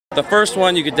The first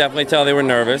one, you could definitely tell they were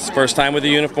nervous. First time with the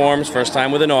uniforms, first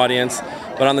time with an audience.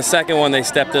 But on the second one, they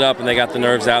stepped it up and they got the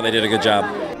nerves out. They did a good job.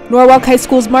 Norwalk High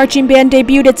School's marching band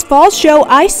debuted its fall show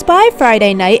iSpy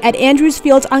Friday night at Andrews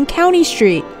Field on County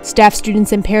Street. Staff,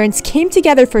 students, and parents came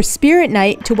together for Spirit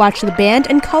Night to watch the band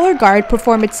and color guard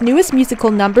perform its newest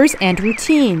musical numbers and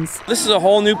routines. This is a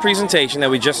whole new presentation that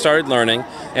we just started learning,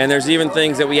 and there's even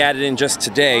things that we added in just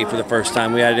today for the first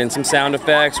time. We added in some sound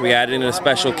effects, we added in a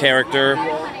special character.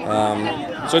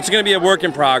 So it's going to be a work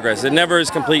in progress. It never is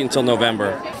complete until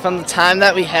November. From the time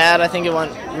that we had, I think it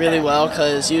went really well,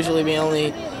 because usually we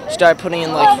only start putting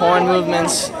in like horn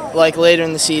movements like later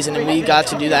in the season, and we got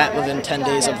to do that within 10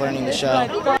 days of learning the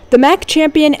show. The MAC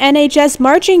champion NHS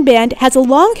marching band has a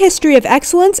long history of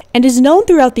excellence and is known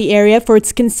throughout the area for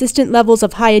its consistent levels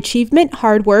of high achievement,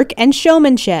 hard work, and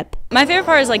showmanship. My favorite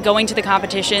part is like going to the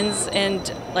competitions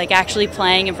and like actually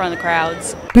playing in front of the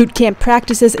crowds. Boot camp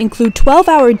practices include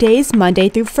 12-hour days Monday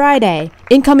through Friday.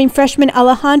 Incoming freshman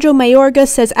Alejandro Mayorga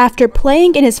says after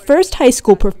playing in his first high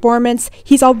school performance,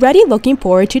 he's already looking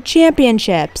forward to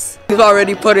championships. We've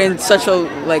already put in such a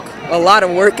lot of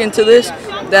work into this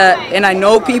and I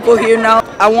know people here now.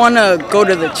 I want to go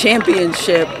to the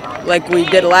championship like we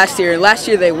did last year. Last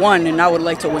year they won, and I would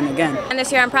like to win again. And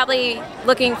this year I'm probably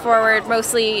looking forward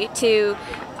mostly to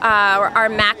our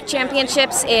MAC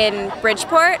championships in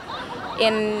Bridgeport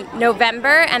in November,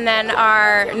 and then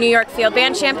our New York Field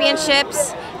Band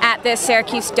championships at the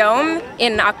Syracuse Dome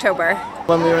in October.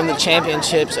 When we were in the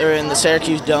championships, or in the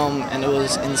Syracuse Dome, and it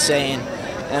was insane.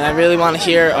 And I really want to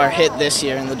hear our hit this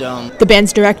year in the Dome. The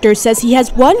band's director says he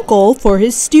has one goal for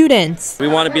his students. We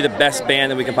want to be the best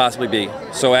band that we can possibly be.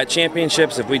 So at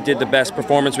championships, if we did the best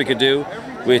performance we could do,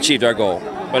 we achieved our goal.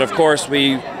 But of course,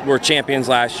 we were champions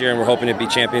last year, and we're hoping to be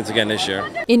champions again this year.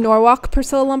 In Norwalk,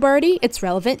 Priscilla Lombardi,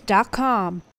 It'sRelevant.com.